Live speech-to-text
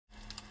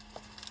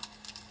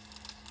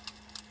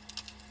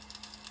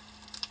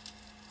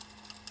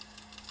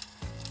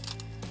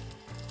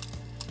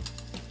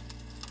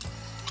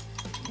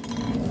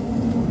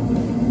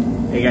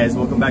guys,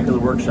 welcome back to the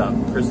workshop.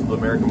 Chris with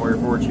American Warrior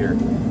Forge here.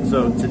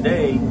 So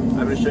today I'm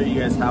going to show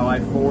you guys how I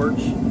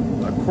forge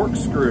a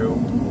corkscrew,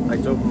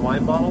 like to open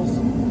wine bottles,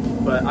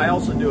 but I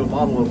also do a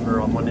bottle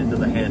opener on one end of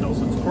the handle.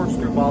 So it's a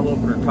corkscrew bottle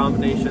opener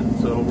combination,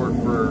 so it'll work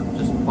for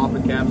just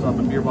popping caps off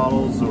of beer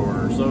bottles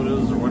or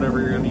sodas or whatever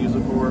you're going to use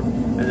it for,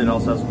 and then it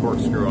also has a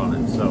corkscrew on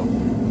it. So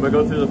I'm going to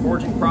go through the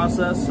forging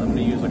process. I'm going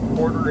to use a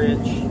 1/4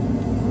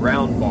 inch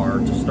round bar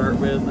to start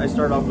with. I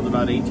start off with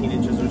about 18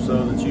 inches or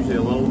so. That's usually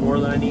a little more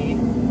than I need,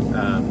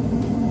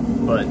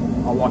 but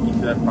I'll walk you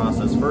through that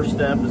process. First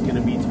step is going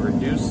to be to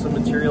reduce some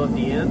material at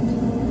the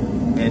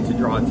end and to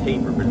draw a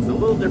taper, but it's a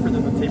little different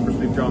than the tapers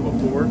we've drawn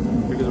before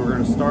because we're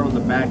going to start on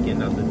the back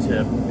end of the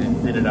tip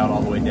and thin it out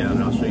all the way down,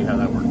 and I'll show you how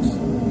that works.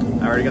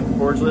 I already got the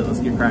forge lit. Let's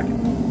get cracking.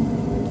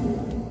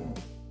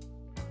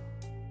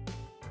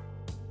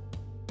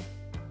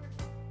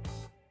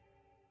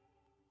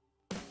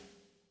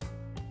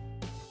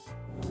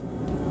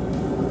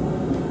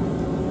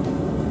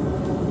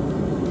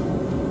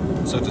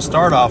 So to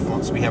start off,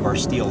 once we have our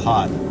steel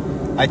hot,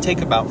 I take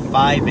about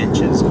 5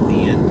 inches of the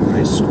end and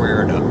I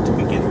square it up to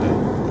begin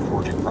the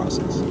forging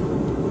process.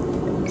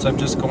 So I'm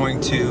just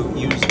going to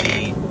use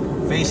the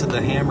face of the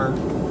hammer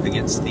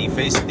against the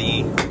face of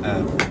the,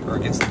 or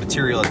against the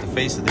material at the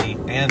face of the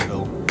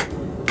anvil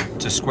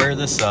to square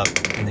this up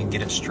and then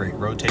get it straight,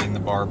 rotating the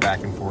bar back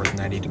and forth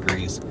 90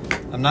 degrees.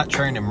 I'm not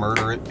trying to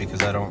murder it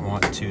because I don't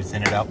want to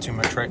thin it out too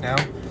much right now.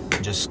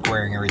 I'm just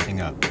squaring everything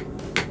up.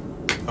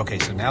 Okay,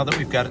 so now that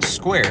we've got it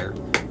square,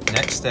 the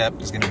next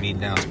step is going to be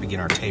now to begin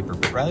our taper.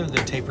 But rather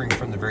than tapering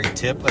from the very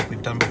tip like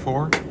we've done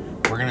before,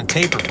 we're going to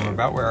taper from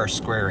about where our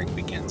squaring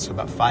begins, so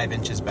about 5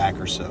 inches back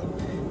or so.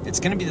 It's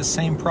going to be the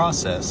same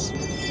process.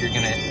 You're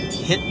going to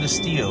hit the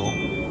steel,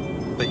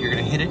 but you're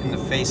going to hit it in the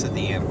face of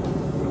the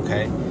anvil,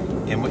 okay?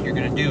 And what you're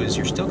going to do is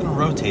you're still going to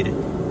rotate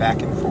it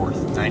back and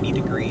forth 90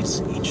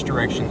 degrees each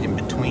direction in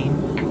between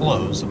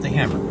blows of the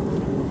hammer.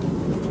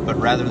 But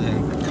rather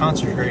than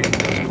concentrating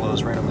those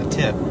blows right on the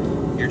tip,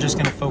 you're just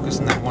going to focus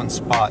on that one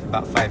spot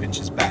about 5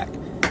 inches back.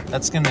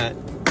 That's going to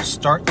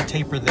start the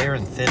taper there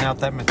and thin out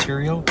that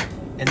material.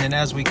 And then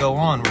as we go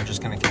on, we're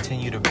just going to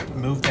continue to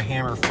move the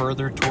hammer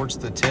further towards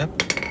the tip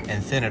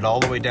and thin it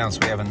all the way down. So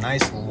we have a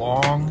nice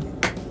long,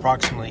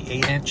 approximately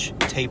 8-inch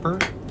taper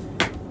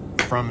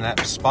from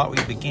that spot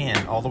we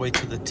began all the way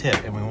to the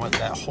tip. And we want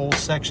that whole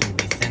section to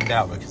be thinned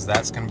out because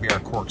that's going to be our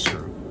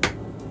corkscrew.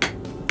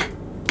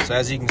 So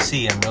as you can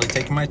see, I'm really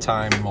taking my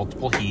time,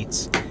 multiple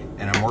heats,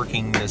 and I'm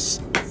working this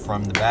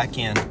from the back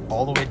end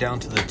all the way down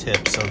to the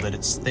tip so that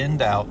it's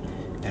thinned out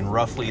and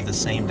roughly the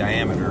same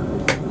diameter,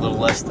 a little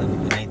less than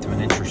 1/8 of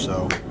an inch or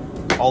so,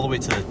 all the way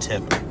to the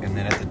tip. And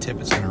then at the tip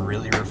it's going to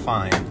really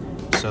refine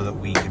so that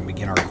we can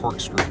begin our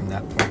corkscrew from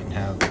that point and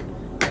have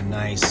a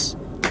nice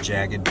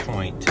jagged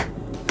point.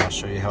 I'll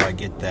show you how I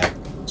get that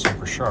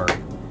super sharp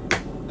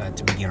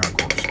to begin our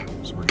corkscrew.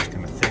 So we're just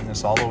going to thin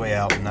this all the way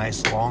out,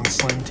 nice long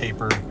slim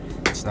taper.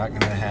 It's not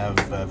going to have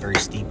very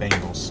steep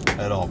angles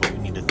at all, but we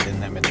need to thin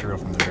that material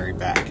from the very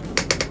back.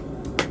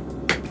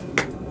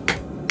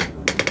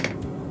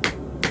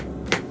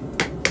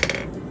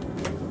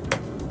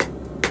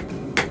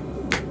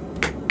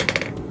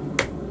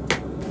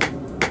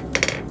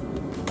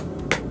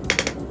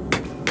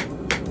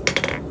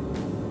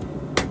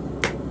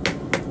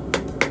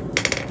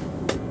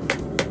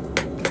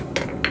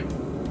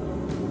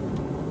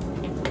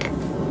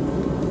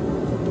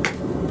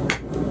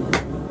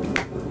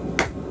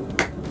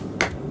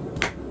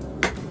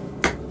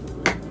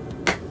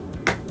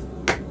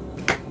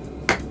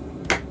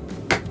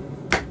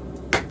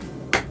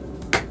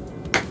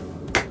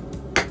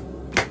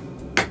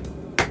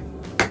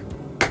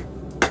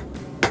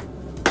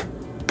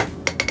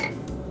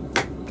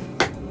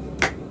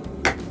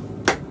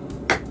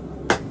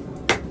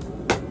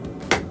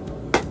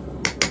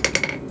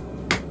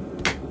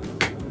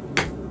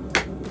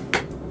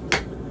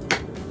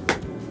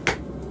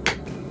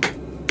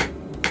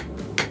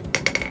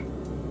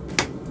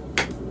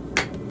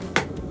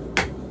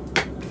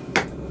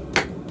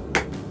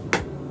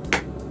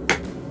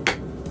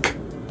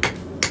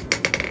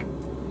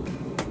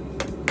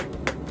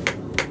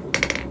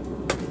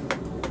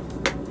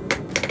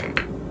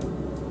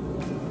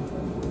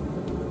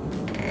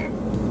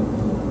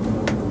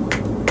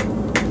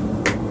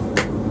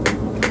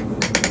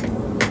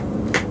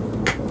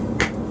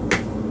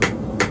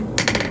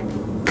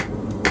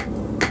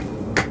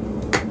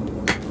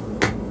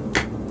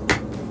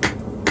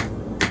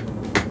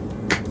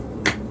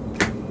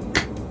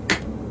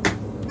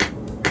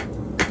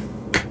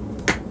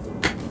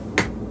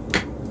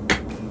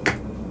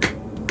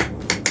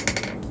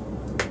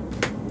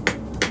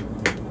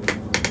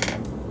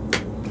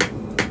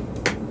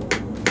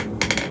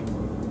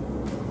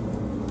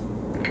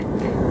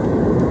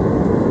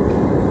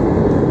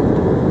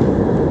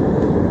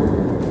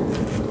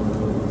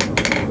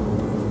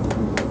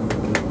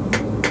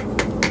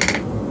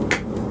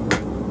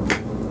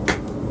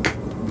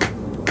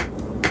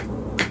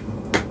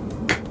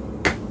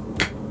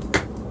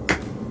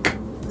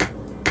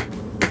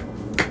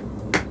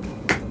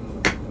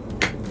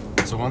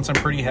 once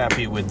I'm pretty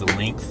happy with the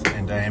length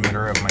and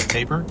diameter of my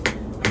taper,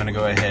 I'm going to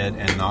go ahead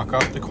and knock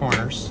off the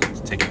corners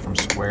to take it from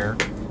square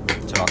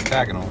to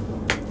octagonal,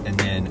 and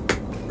then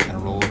kind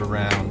of roll it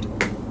around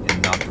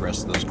and knock the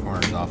rest of those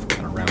corners off,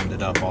 kind of round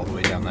it up all the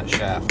way down that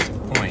shaft to the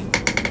point,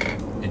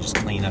 and just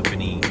clean up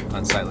any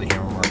unsightly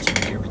hammer marks,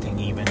 make everything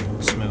even,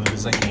 smooth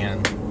as I can,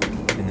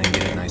 and then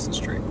get it nice and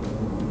straight.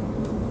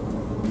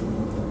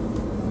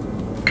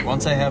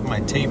 Once I have my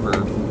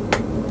taper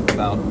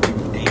about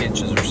 8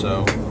 inches or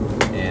so,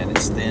 and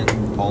it's thin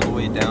all the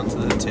way down to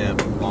the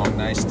tip, long,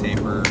 nice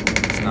taper,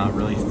 it's not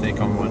really thick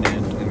on one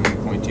end and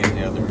then pointy on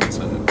the other, it's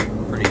a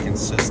pretty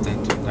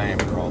consistent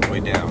diameter all the way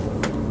down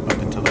up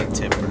until that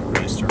tip where it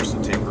really starts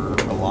to taper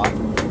a lot,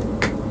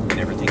 and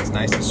everything's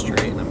nice and straight,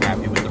 and I'm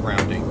happy with the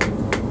rounding.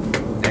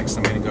 Next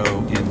I'm going to go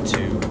into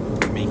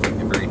making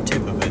the very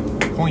tip of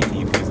it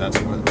pointy, because that's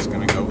what's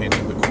going to go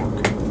into the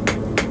cork.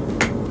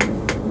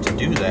 To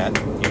do that,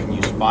 you can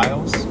use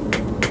files.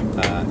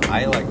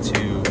 I like to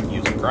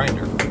use a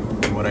grinder,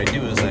 and what I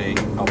do is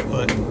I'll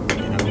put,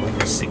 you know,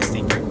 like a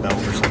 60 grit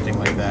belt or something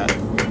like that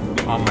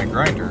on my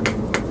grinder,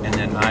 and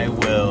then I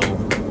will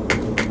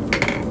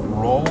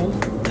roll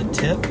the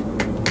tip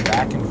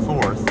back and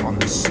forth on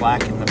the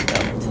slack in the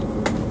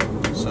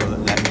belt, so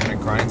that kind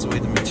of grinds away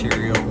the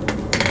material,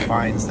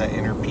 defines that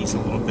inner piece a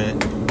little bit,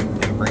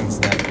 and brings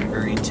that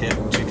very tip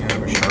to kind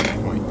of a sharp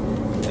point.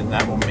 And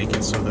that will make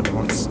it so that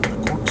once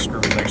the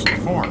corkscrew is actually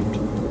formed,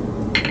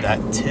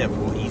 that tip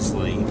will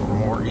easily, or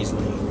more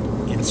easily,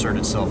 insert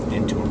itself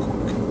into a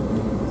cork.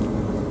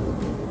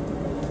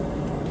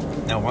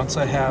 Now once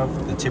I have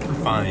the tip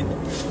refined,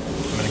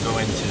 I'm going to go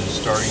into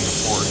starting to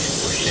forge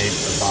or shape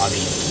the body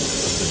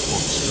of the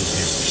corkscrew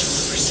handle.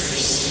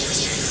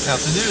 Now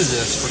to do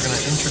this, we're going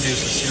to introduce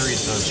a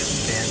series of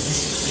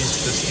bends into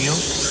the steel.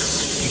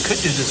 You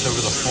could do this over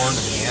the horn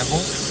of the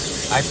anvil.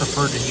 I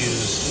prefer to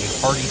use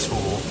a Hardy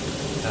tool,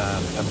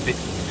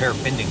 a pair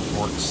of bending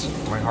forks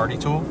for my Hardy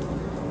tool.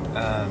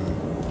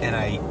 And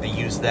I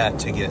use that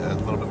to get a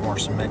little bit more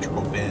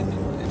symmetrical bend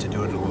and to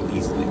do it a little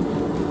easily.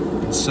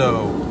 And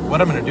so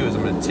what I'm going to do is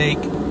I'm going to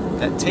take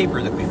that taper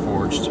that we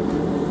forged,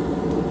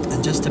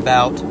 and just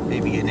about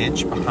maybe an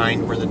inch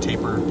behind where the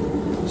taper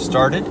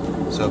started,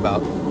 so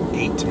about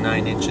 8 to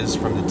 9 inches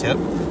from the tip,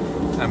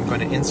 I'm going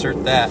to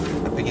insert that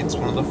up against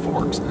one of the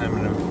forks, and I'm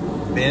going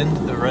to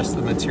bend the rest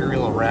of the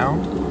material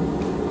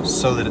around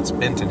so that it's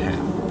bent in half.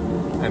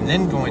 I'm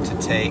then going to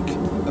take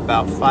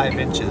about 5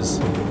 inches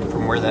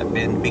from where that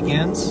bend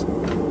begins,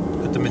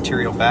 put the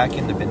material back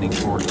in the bending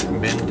fork,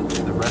 and bend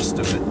the rest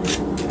of it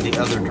the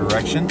other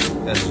direction,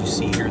 as you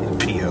see here in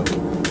the video.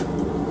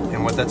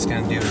 And what that's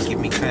going to do is give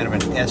me kind of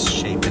an S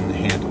shape in the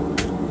handle,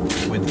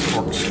 with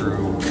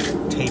corkscrew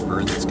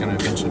taper that's going to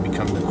eventually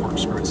become the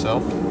corkscrew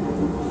itself,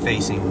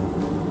 facing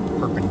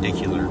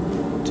perpendicular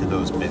to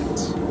those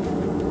bends.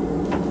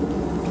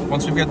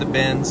 Once we've got the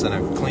bends, and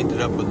I've cleaned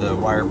it up with the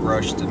wire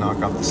brush to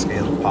knock off the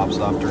scale that pops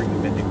off during the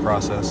bending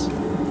process,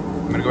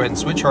 I'm going to go ahead and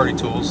switch Hardy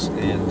tools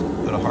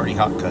and put a Hardy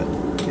hot cut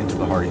into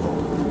the Hardy hole.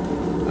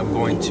 I'm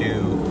going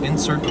to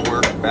insert the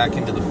work back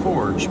into the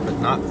forge, but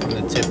not from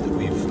the tip that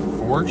we've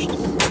forged,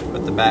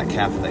 but the back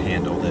half of the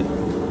handle that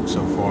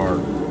so far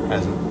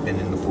hasn't been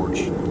in the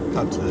forge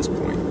up to this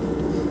point.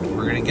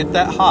 We're going to get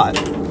that hot,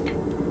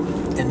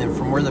 and then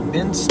from where the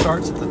bend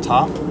starts at the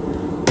top,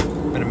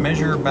 I'm going to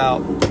measure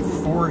about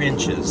 4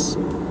 inches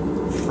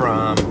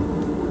from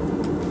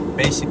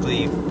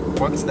basically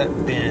once that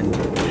bend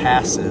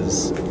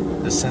passes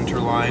the center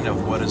line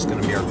of what is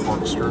going to be our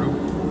corkscrew,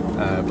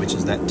 which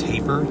is that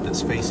taper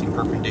that's facing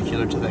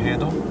perpendicular to the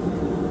handle.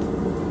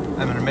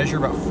 I'm going to measure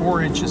about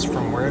 4 inches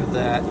from where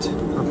that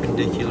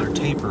perpendicular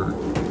taper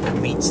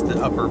meets the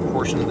upper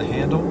portion of the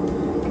handle,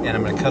 and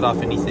I'm going to cut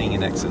off anything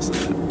in excess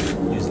of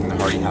that using the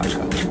Hardy hot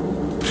cut.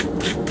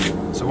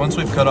 So once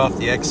we've cut off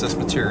the excess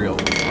material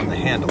on the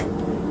handle,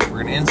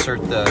 we're going to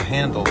insert the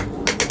handle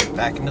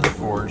back into the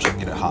forge and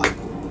get it hot.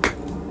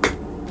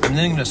 I'm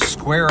then going to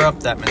square up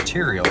that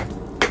material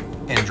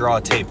and draw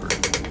a taper.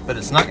 But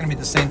it's not going to be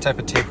the same type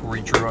of taper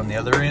we drew on the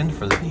other end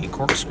for the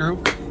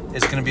corkscrew.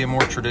 It's going to be a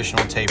more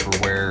traditional taper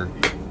where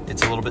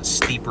it's a little bit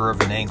steeper of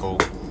an angle.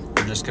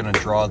 We're just going to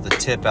draw the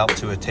tip out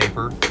to a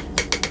taper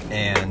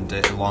and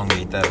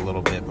elongate that a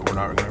little bit, but we're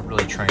not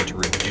really trying to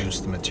reduce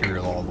the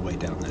material all the way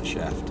down that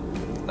shaft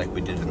like we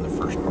did in the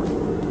first part.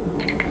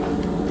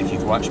 If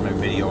you've watched my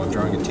video on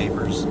drawing of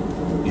tapers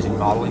using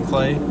modeling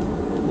clay,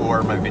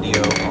 or my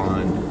video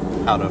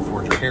on how to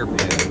forge a hairpin,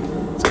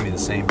 it's going to be the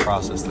same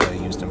process that I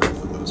used in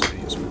both of those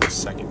videos for the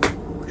second paper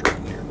we're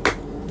drawing here.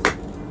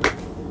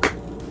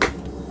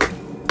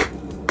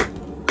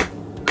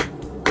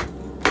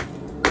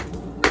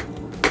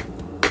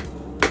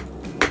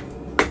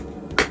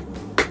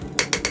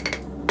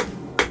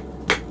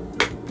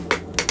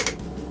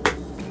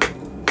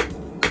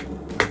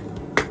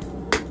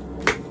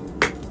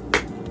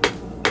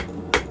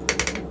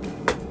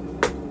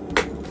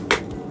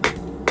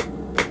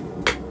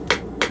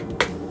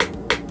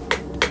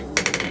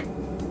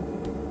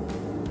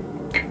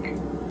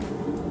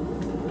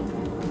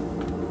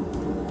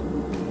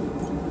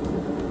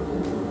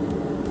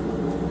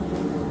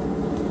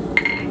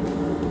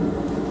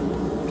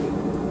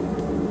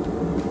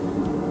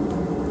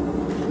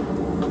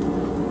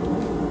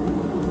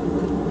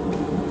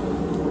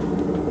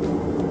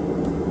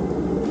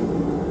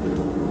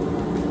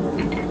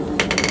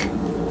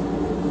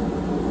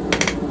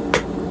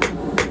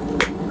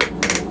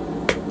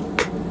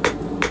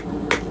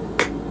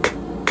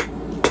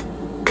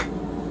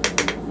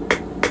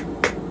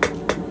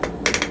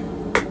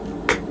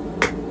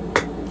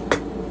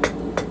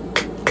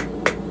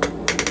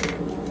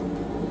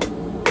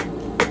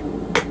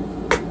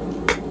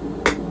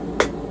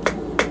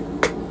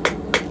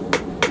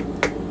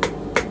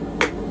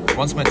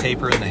 Once my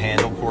taper in the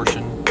handle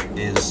portion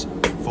is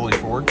fully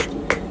forged,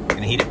 I'm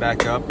going to heat it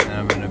back up, and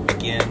I'm going to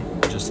begin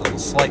just a little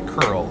slight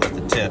curl at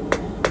the tip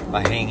by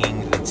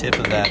hanging the tip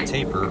of that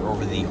taper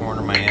over the horn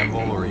of my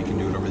anvil, or you can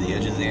do it over the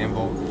edge of the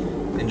anvil,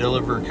 and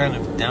deliver kind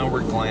of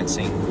downward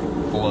glancing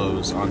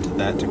blows onto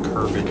that to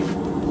curve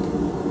it.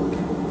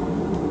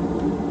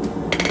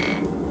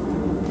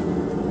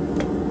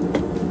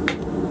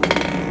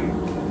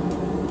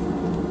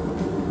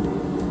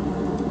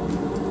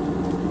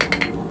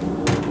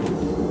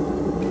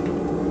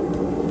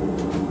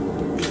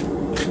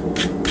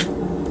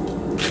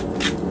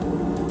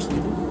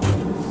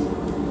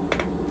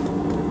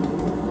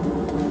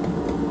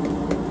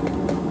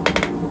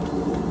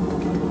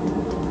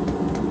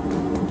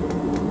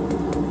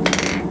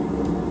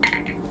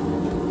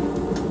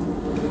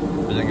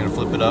 I'm going to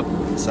flip it up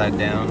side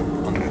down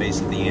on the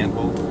face of the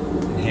anvil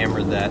and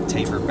hammer that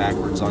taper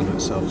backwards onto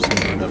itself so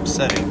it's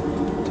upsetting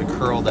to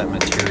curl that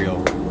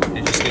material.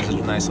 It just gives it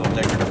a nice little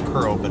decorative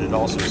curl, but it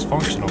also is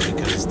functional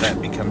because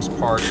that becomes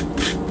part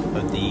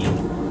of the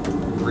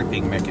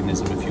gripping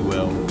mechanism, if you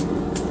will,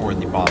 for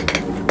the bottle.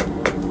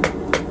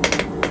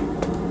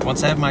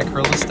 Once I have my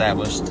curl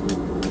established,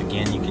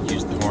 again, you could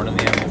use the horn of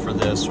the anvil for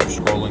this or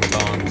scrolling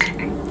tongs.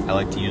 I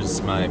like to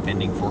use my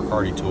bending fork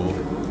hardy tool.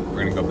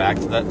 We're going to go back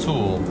to that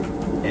tool,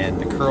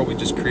 and the curl we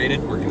just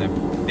created, we're going to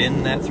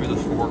bend that through the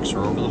forks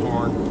or over the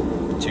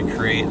horn to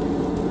create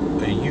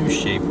a U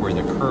shape where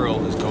the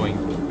curl is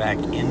going back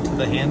into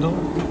the handle,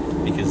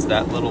 because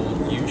that little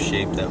U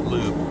shape, that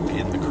loop,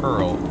 and the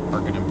curl are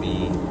going to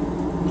be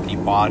the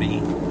body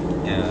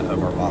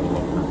of our bottle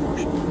opener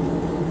portion.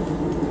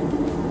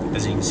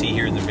 As you can see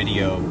here in the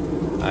video,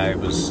 I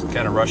was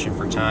kind of rushing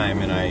for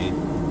time and I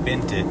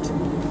bent it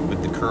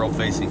with the curl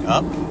facing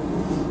up.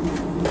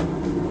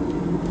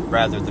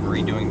 Rather than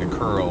redoing the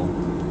curl,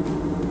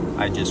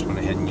 I just went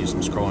ahead and used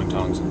some scrolling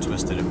tongs and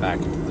twisted it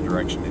back into the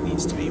direction it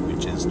needs to be,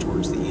 which is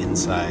towards the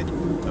inside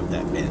of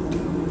that bend.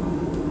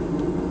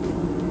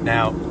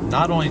 Now,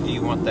 not only do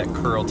you want that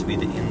curl to be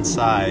the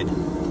inside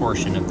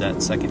portion of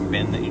that second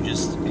bend that you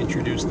just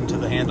introduced into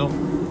the handle,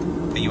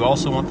 but you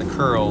also want the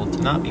curl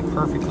to not be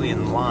perfectly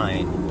in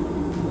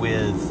line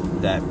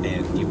with that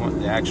bend. You want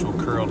the actual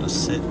curl to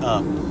sit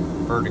up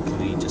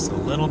vertically just a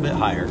little bit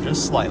higher,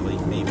 just slightly,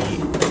 maybe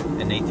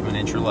 1/8 of an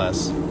inch or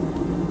less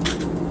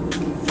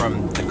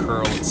from the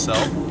curl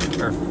itself,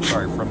 or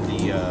sorry, from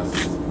the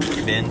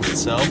bend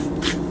itself,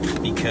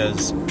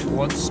 because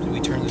once we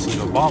turn this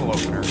into a bottle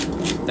opener,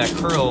 that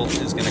curl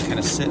is going to kind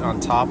of sit on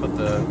top of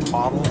the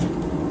bottle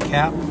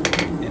cap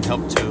and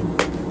help to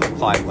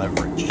apply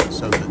leverage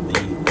so that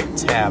the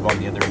tab on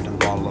the other end of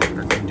the bottle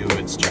opener can do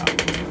its job.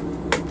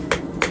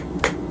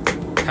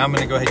 Now I'm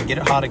going to go ahead and get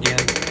it hot again,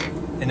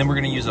 and then we're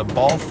going to use a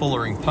ball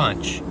fullering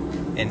punch,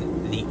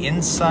 and the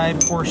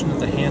inside portion of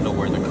the handle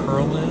where the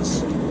curl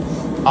is,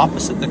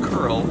 opposite the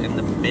curl in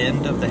the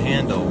bend of the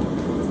handle,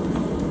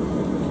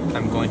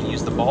 I'm going to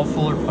use the ball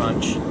fuller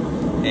punch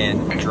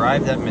and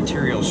drive that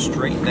material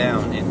straight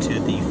down into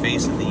the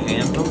face of the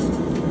anvil.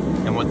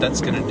 And what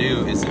that's going to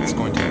do is it's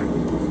going to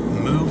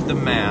move the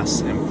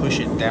mass and push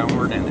it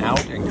downward and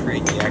out and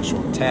create the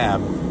actual tab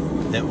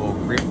that will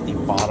grip the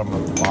bottom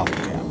of the bottle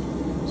cap,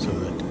 so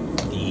that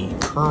the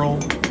curl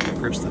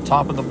grips the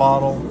top of the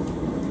bottle,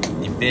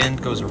 the bend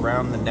goes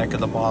around the neck of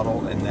the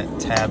bottle, and that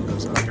tab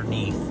goes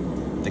underneath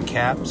the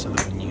cap so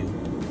that when you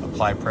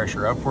apply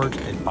pressure upward,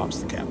 it pops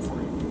the cap for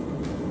you.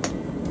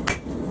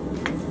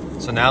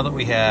 So now that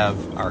we have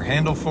our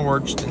handle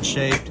forged and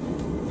shaped,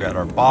 we've got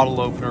our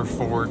bottle opener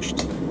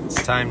forged, it's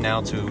time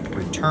now to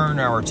return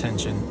our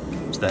attention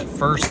to that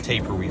first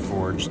taper we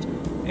forged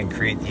and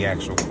create the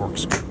actual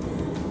corkscrew.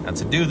 Now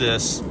to do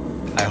this,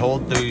 I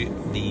hold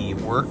the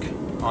work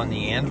on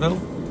the anvil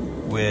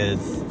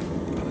with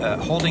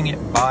holding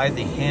it by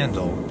the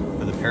handle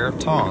with a pair of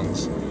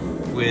tongs,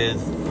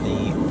 with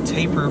the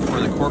taper for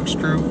the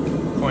corkscrew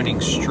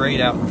pointing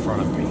straight out in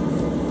front of me.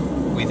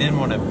 We then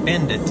want to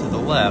bend it to the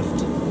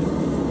left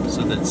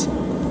so that it's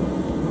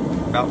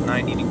about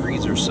 90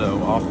 degrees or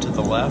so off to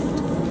the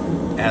left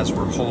as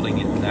we're holding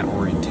it in that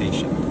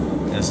orientation.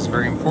 And this is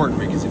very important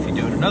because if you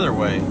do it another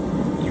way,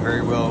 you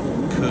very well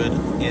could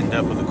end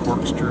up with a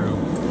corkscrew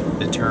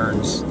that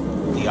turns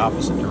the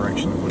opposite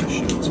direction of what it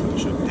should. So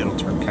it'll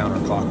turn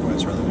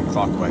counterclockwise rather than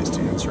clockwise to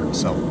insert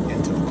itself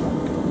into the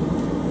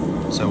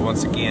cork. So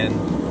once again,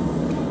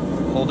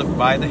 hold it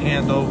by the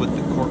handle with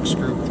the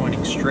corkscrew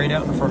pointing straight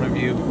out in front of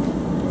you,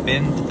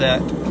 bend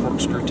that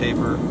corkscrew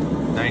taper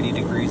 90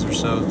 degrees or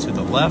so to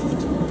the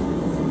left.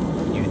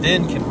 You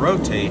then can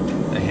rotate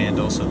the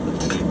handle so that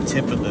the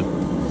tip of the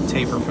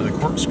taper for the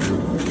corkscrew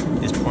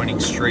is pointing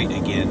straight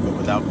again, but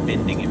without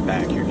bending it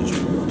back. You're just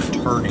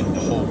turning the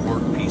whole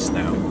workpiece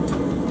now.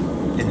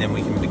 And then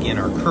we can begin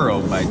our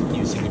curl by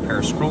using a pair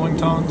of scrolling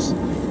tongs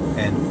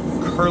and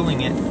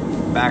curling it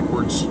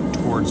backwards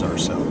towards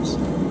ourselves.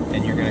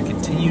 And you're going to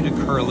continue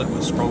to curl it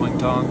with scrolling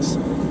tongs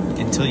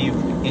until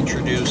you've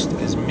introduced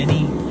as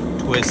many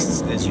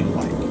twists as you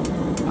like.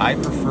 I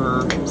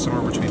prefer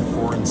somewhere between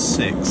 4 and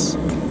 6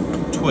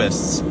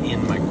 twists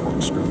in my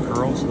corkscrew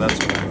curl, so that's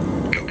what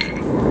I'm going to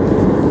go for.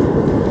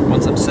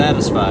 once I'm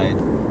satisfied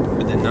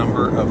with the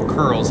number of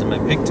curls in my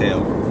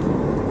pigtail,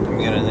 I'm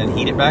gonna then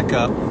heat it back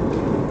up,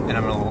 and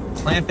I'm gonna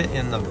clamp it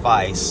in the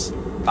vise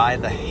by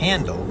the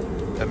handle,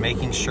 but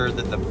making sure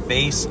that the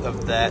base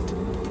of that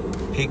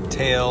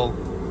pigtail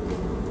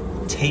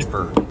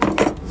taper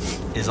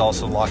is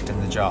also locked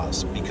in the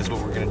jaws, because what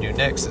we're going to do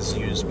next is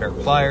use a pair of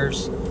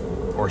pliers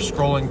or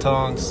scrolling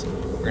tongs.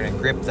 We're going to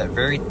grip that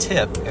very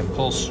tip and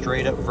pull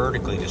straight up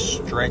vertically to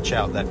stretch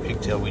out that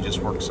pigtail we just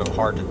worked so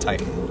hard to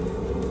tighten.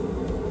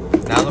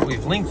 Now that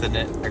we've lengthened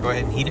it, I go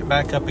ahead and heat it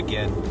back up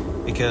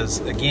again, because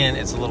again,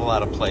 it's a little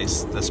out of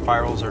place. The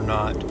spirals are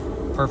not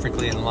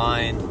perfectly in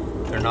line.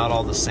 They're not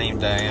all the same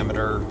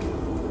diameter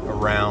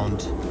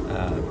around.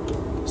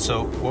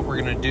 So what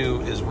we're going to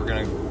do is we're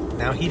going to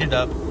now heat it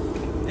up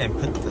and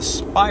put the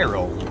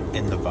spiral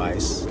in the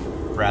vise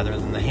rather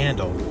than the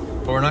handle,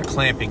 but we're not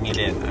clamping it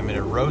in. I'm going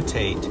to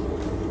rotate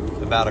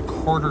about a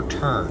quarter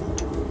turn,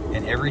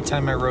 and every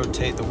time I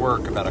rotate the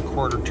work about a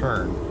quarter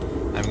turn,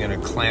 I'm going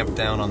to clamp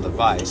down on the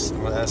vise.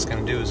 And what that's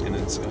going to do is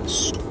it's going to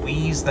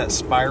squeeze that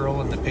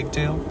spiral in the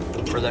pigtail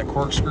or that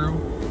corkscrew,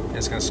 and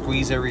it's going to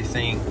squeeze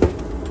everything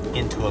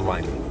into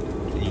alignment.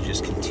 And you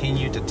just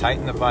continue to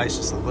tighten the vise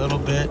just a little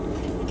bit,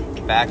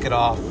 back it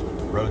off,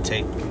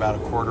 rotate about a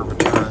quarter of a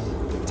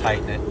turn,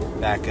 tighten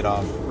it, back it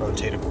off,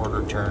 rotate a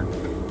quarter turn,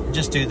 and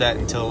just do that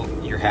until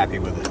you're happy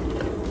with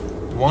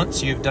it.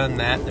 Once you've done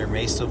that, there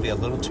may still be a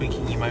little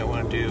tweaking you might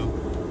want to do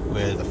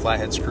with a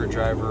flathead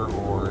screwdriver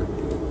or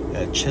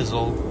a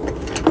chisel,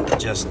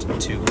 just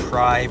to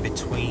pry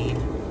between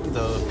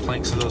the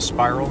planks of those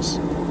spirals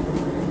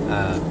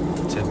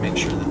to make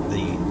sure that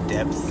the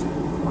depth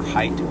or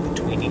height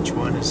between each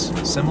one is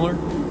similar.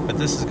 But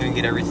this is going to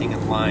get everything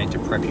in line to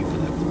prep you for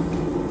that point.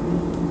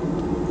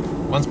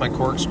 Once my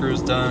corkscrew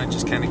is done, I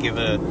just kind of give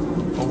it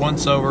a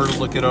once over,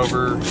 look it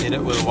over, hit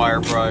it with a wire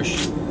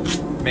brush,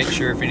 make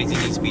sure if anything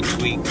needs to be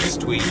tweaked, it's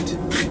tweaked.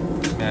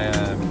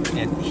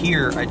 And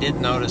here I did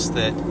notice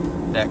that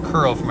that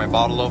curl for my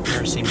bottle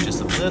opener seemed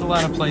just a little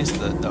out of place.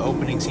 The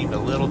opening seemed a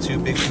little too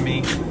big for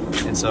me,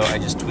 and so I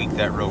just tweaked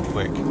that real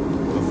quick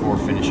before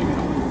finishing it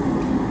off.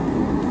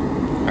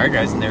 Alright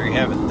guys, and there you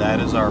have it. That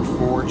is our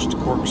forged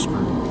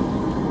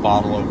corkscrew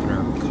bottle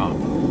opener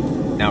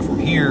combo. Now from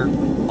here,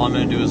 all I'm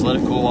going to do is let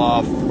it cool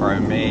off, or I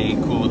may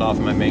cool it off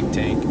in my make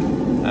tank,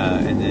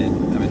 and then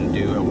I'm going to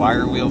do a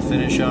wire wheel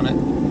finish on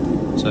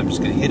it. So I'm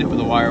just going to hit it with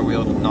a wire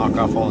wheel to knock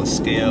off all the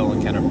scale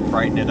and kind of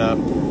brighten it up.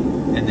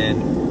 And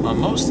then on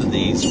most of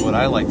these, what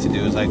I like to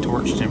do is I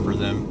torch timber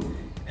them,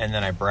 and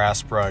then I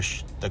brass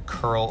brush the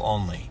curl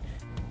only.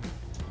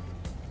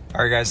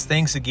 Alright guys,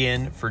 thanks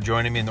again for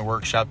joining me in the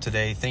workshop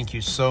today. Thank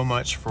you so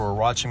much for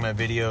watching my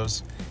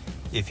videos.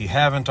 If you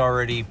haven't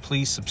already,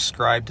 please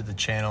subscribe to the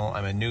channel.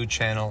 I'm a new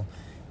channel.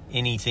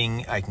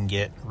 Anything I can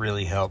get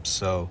really helps.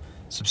 So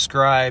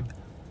subscribe,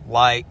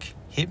 like,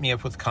 hit me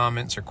up with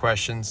comments or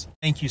questions.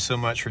 Thank you so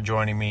much for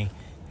joining me,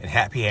 and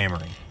happy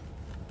hammering.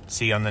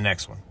 See you on the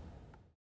next one.